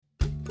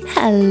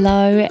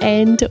Hello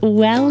and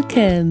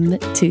welcome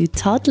to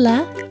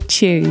Toddler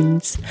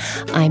Tunes.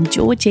 I'm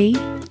Georgie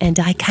and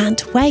I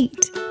can't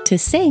wait to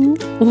sing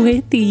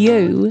with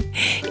you.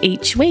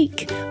 Each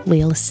week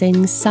we'll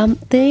sing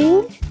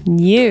something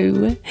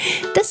new.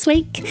 This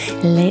week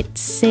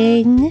let's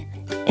sing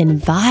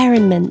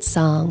environment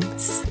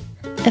songs.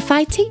 If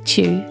I teach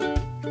you,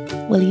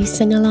 will you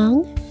sing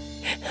along?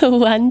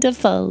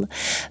 Wonderful.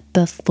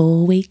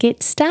 Before we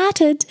get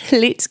started,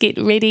 let's get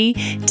ready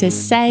to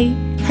say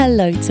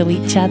hello to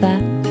each other.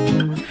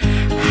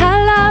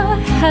 Hello,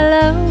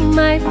 hello,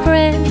 my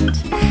friend.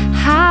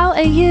 How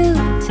are you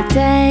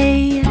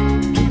today?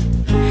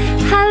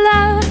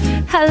 Hello,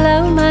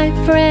 hello, my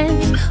friend.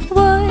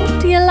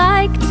 Would you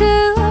like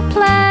to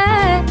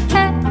play?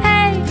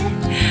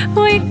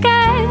 We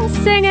can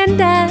sing and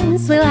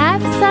dance. We'll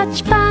have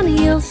such fun,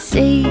 you'll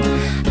see.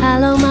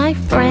 Hello, my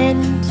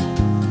friend.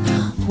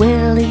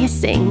 Will you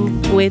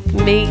sing with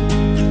me?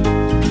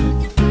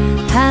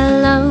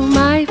 Hello,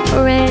 my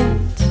friend.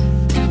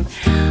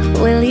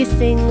 Will you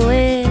sing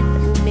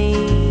with me?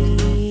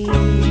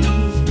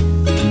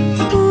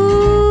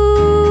 Ooh.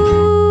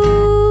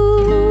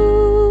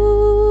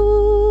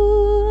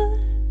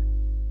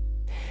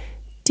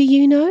 Do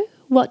you know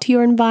what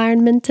your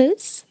environment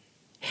is?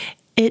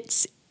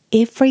 It's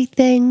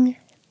everything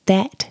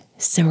that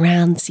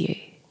surrounds you.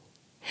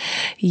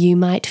 You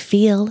might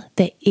feel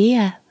the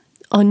air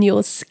on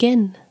your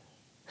skin,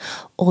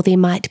 or there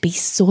might be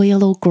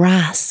soil or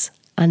grass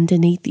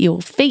underneath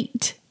your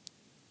feet.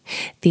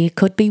 There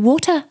could be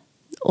water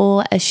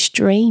or a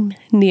stream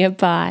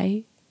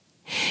nearby.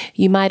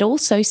 You might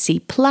also see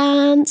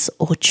plants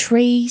or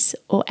trees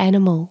or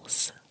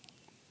animals.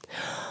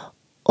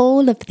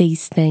 All of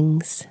these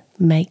things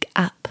make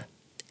up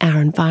our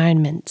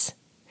environment,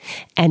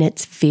 and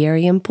it's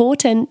very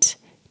important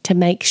to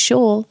make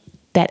sure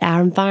that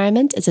our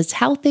environment is as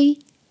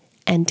healthy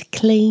and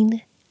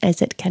clean as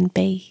it can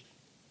be.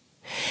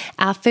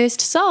 Our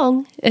first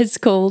song is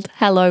called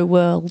Hello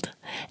World,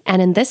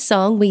 and in this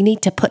song we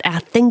need to put our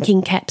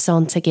thinking caps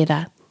on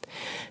together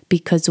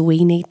because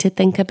we need to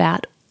think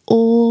about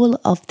all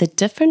of the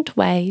different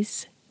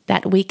ways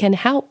that we can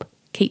help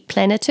keep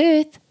planet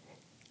Earth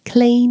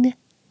clean,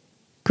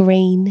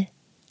 green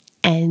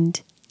and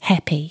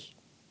happy.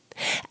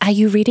 Are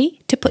you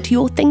ready to put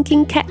your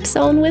thinking caps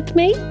on with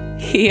me?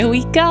 Here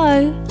we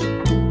go.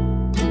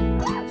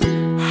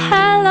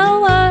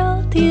 Hello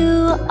world,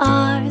 you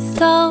are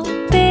so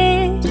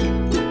big.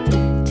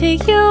 To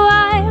you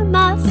I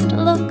must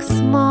look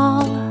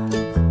small.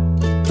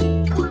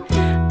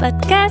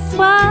 But guess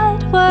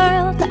what,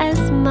 world,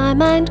 as my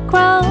mind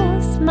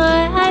grows,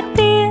 my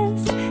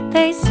ideas,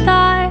 they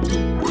start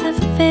to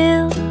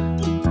fill.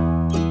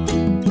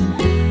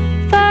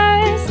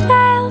 First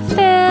they'll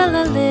fill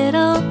a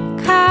little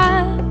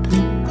cup,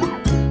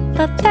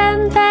 but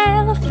then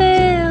they'll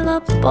fill a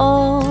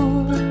bowl.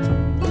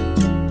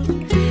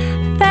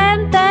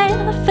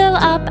 Fill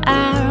up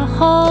our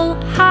whole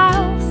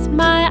house.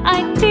 My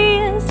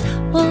ideas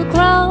will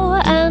grow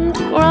and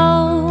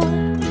grow.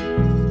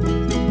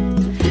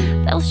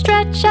 They'll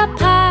stretch up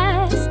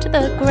past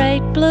the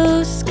great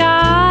blue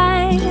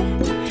sky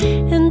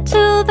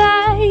into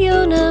the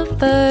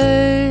universe.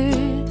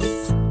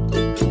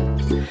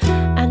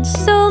 And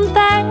soon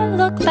they'll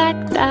look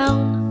back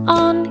down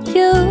on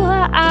you,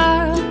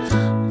 our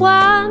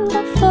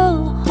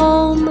wonderful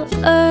home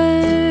Earth.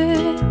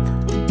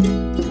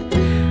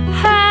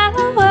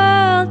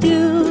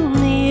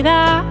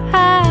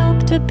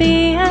 To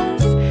be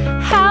as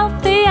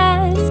healthy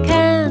as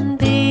can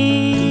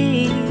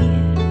be.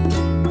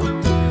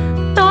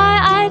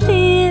 My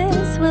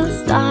ideas will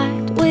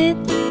start with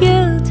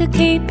you to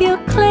keep you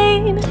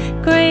clean,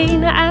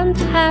 green and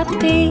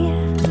happy.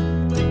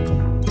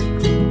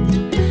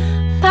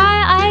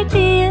 My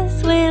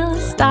ideas will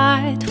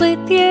start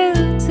with you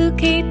to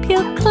keep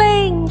you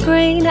clean,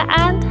 green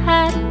and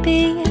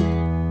happy.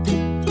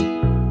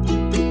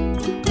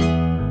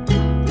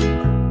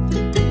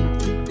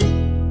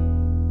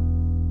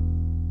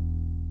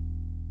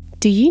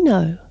 Do you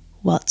know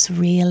what's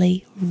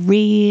really,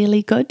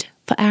 really good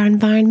for our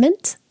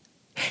environment?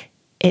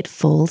 It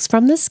falls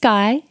from the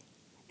sky.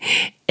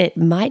 It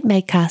might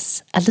make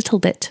us a little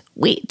bit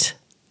wet.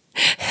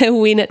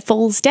 When it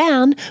falls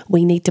down,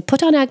 we need to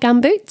put on our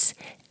gumboots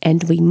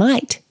and we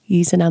might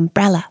use an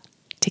umbrella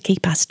to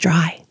keep us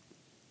dry.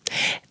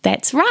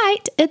 That's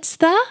right, it's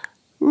the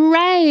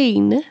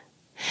rain.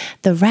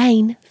 The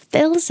rain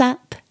fills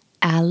up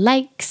our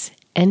lakes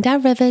and our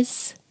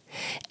rivers.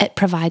 It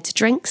provides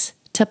drinks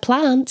to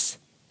plants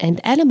and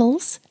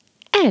animals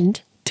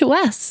and to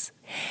us.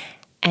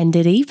 And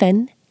it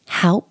even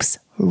helps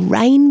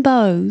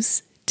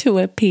rainbows to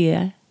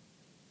appear.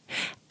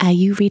 Are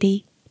you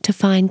ready to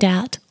find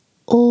out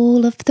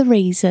all of the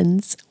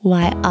reasons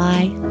why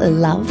I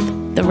love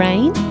the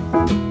rain?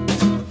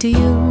 Do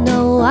you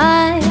know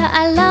why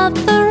I love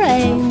the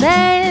rain?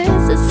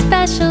 There's a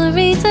special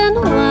reason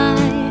why.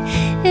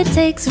 It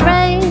takes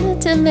rain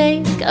to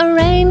make a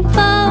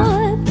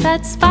rainbow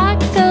that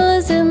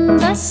sparkles in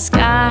the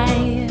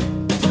sky.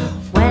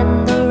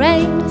 When the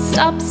rain starts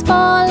raindrops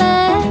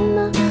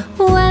falling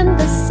when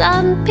the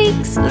sun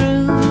peeks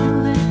through.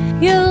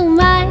 You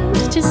might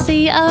just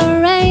see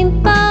a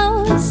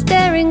rainbow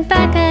staring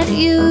back at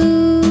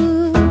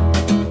you.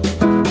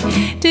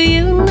 Do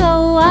you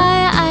know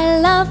why I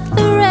love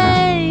the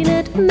rain?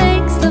 It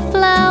makes the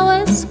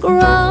flowers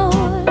grow.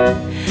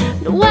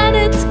 And when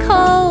it's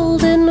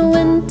cold in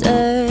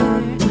winter,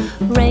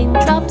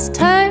 raindrops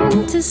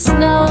turn to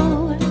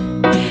snow.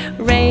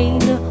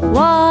 Rain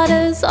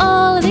waters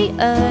all the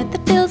earth,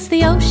 it fills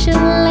the ocean,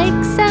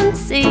 lakes and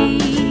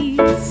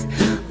seas.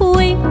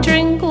 We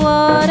drink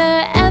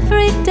water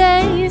every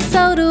day,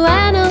 so do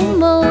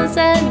animals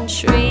and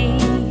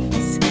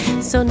trees.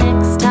 So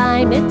next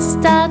time it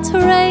starts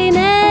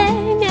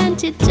raining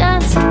and you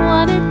just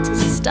want it to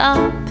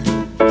stop,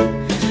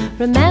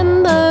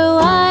 remember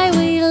why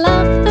we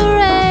love the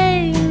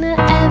rain,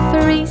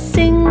 every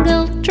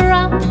single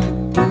drop.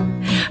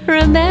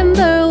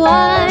 Remember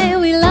why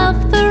we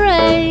love the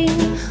rain,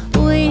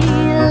 we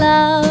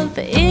love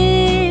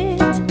it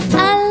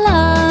a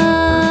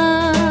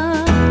lot.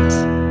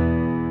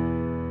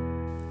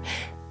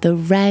 The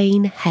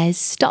rain has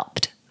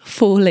stopped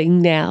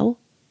falling now.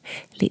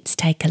 Let's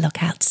take a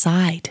look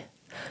outside.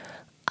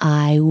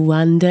 I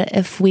wonder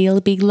if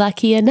we'll be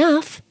lucky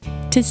enough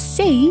to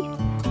see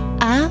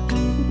a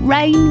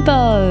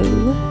rainbow.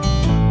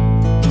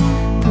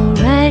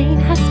 The rain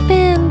has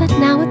been, but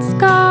now it's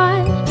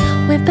gone.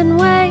 We've been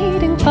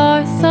waiting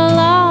for so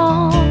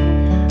long,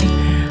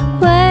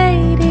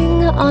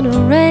 waiting on a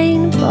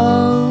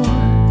rainbow.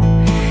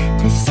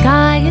 The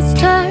sky has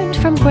turned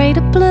from grey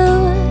to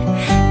blue.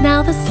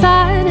 Now the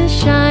sun is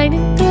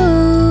shining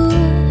through,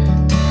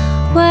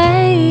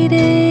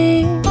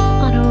 waiting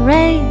on a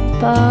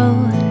rainbow.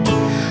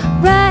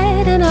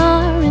 Red and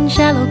orange,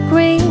 yellow,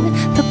 green,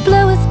 the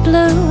bluest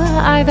blue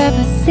I've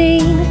ever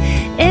seen.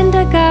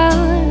 Indigo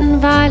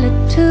and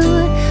violet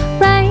too.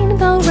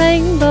 Rainbow,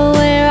 rainbow,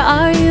 where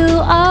are you?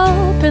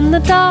 Open the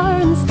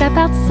door and step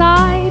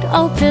outside.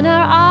 Open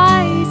our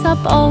eyes up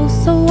oh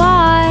so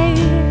wide,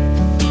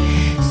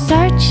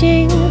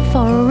 searching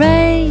for a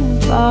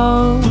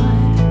rainbow.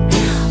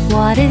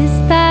 What is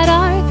that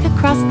arc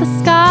across the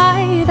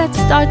sky that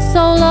starts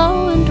so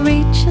low and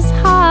reaches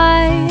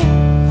high?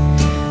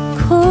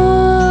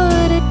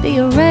 Could it be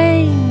a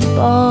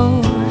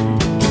rainbow?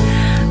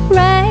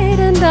 Red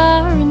and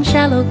orange,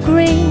 yellow,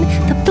 green,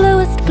 the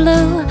bluest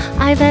blue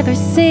I've ever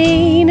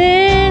seen.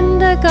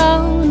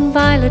 Indigo and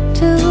violet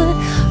too.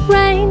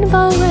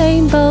 Rainbow,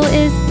 rainbow,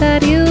 is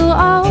that you?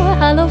 Oh,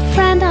 hello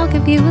friend, I'll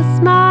give you a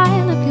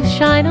smile if you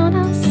shine on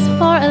us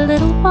for a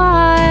little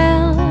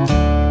while.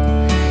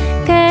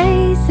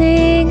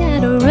 Gazing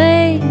at a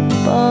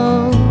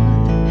rainbow,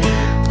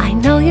 I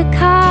know your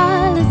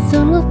colors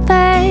soon will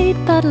fade,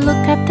 but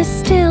look at the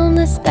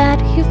stillness that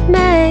you've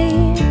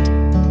made.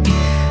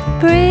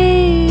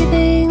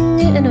 Breathing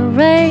in a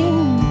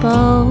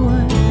rainbow.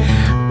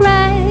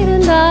 Red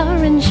and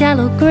orange,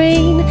 yellow,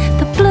 green,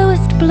 the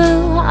bluest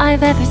blue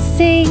I've ever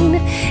seen.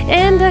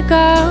 Indigo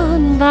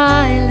and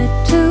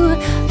violet too.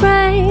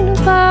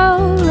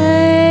 Rainbow,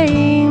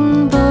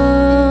 rainbow.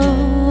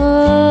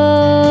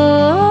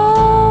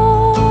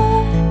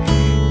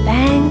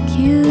 Thank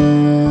you.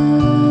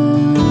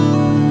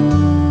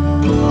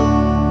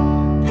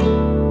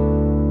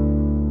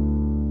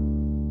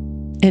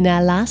 In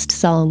our last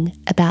song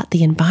about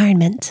the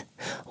environment,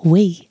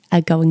 we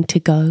are going to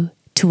go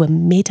to a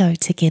meadow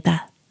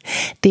together.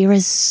 There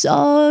is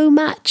so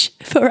much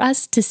for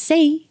us to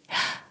see.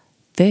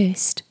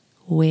 First,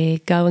 we're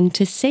going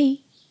to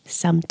see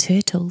some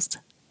turtles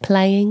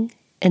playing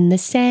in the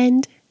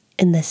sand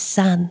in the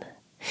sun.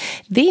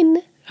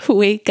 Then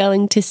we're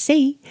going to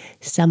see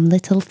some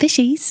little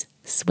fishies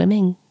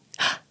swimming.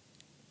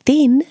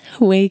 Then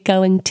we're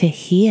going to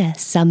hear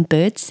some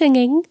birds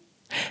singing,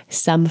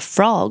 some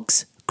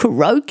frogs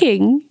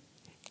croaking,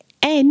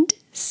 and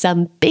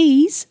some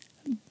bees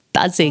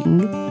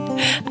buzzing.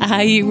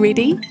 Are you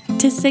ready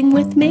to sing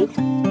with me?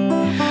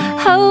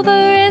 Over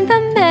in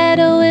the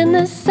meadow, in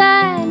the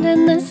sand,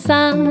 in the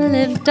sun,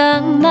 lived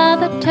a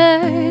mother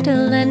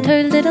turtle and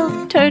her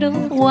little turtle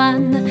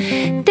one.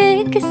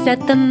 Dig,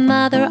 said the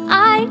mother,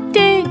 I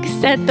dig,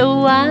 said the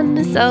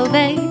one. So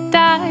they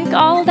dug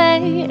all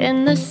day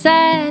in the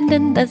sand,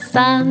 in the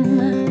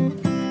sun.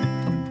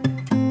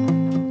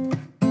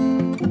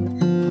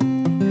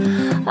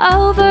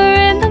 Over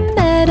in the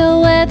meadow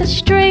where the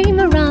stream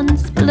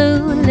runs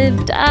blue,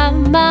 lived a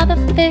mother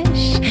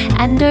fish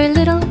and her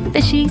little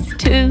fishies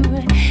too.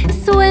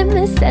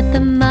 Swim, said the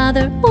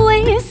mother,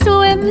 we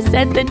swim,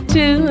 said the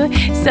two.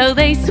 So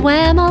they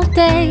swam all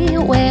day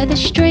where the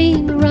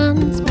stream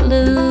runs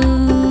blue.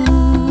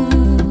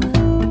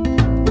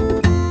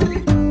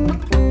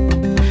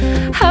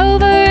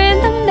 Over in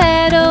the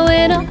meadow,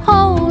 in a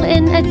hole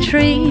in a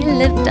tree,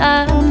 lived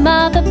a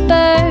mother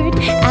bird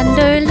and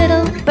her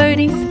little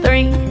birdies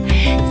three.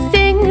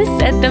 Sing,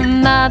 said the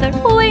mother,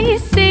 we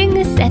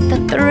sing, said the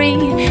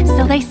three.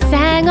 So they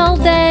sang all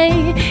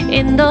day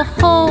in the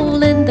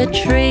hole in the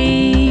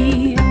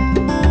tree.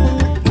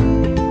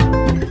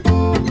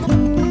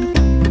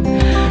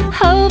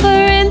 Over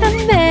in the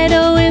meadow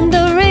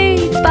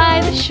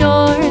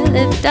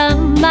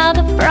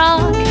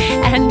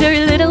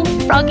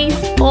these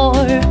 4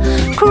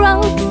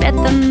 croaks at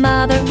the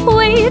mother,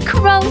 we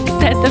croaks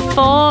at the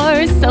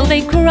 4. So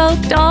they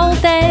croaked all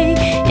day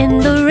in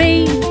the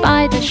reeds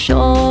by the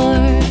shore.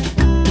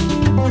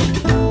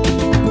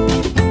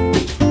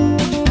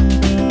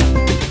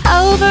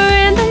 Over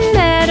in the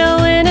meadow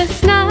in a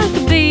snug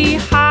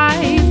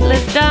beehive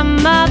lived a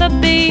mother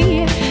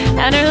bee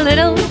and her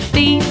little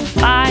bees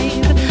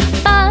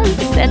 5. Buzz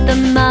said the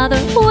mother,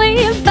 we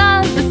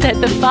buzz said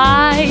the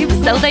 5.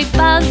 So they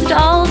buzzed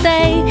all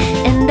day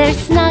in their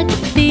snug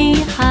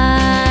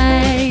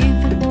beehive.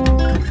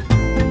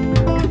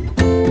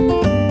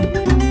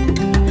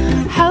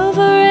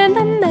 Over in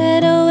the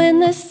meadow in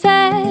the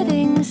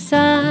setting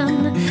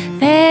sun,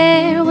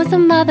 there was a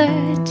mother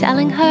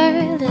telling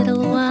her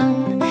little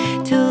one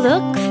to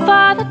look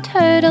for the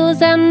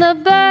turtles and the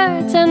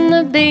birds and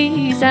the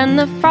bees and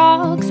the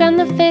frogs and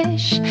the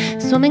fish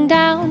swimming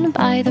down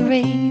by the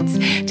reeds.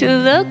 To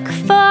look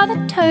for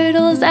the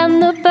turtles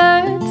and the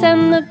birds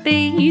and the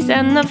bees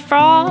and the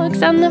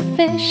frogs and the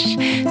fish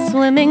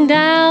swimming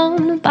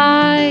down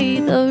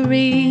by the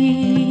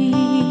reeds.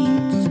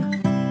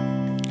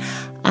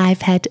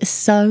 I've had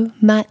so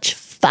much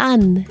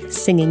fun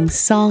singing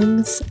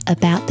songs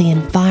about the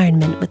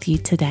environment with you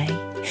today.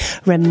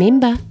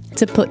 Remember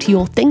to put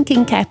your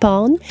thinking cap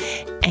on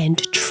and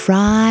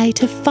try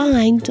to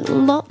find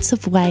lots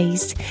of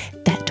ways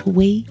that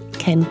we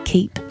can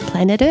keep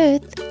planet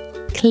Earth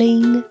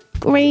clean,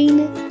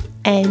 green,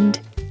 and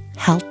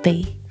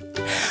healthy.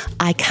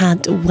 I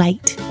can't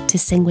wait to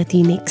sing with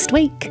you next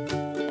week.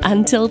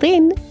 Until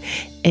then,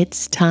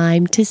 it's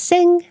time to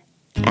sing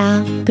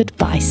our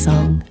goodbye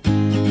song.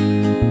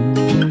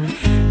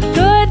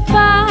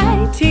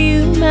 Goodbye to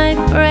you, my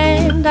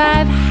friend.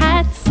 I've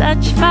had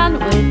such fun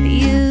with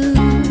you.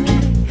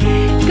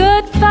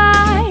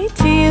 Goodbye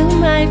to you,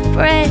 my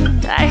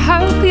friend. I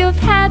hope you've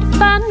had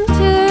fun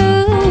too.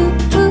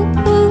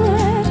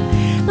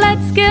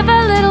 Let's give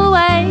a little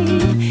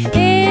wave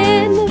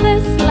in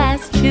this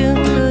last tune.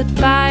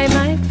 Goodbye,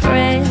 my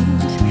friend.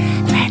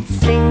 Let's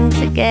sing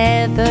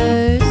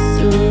together.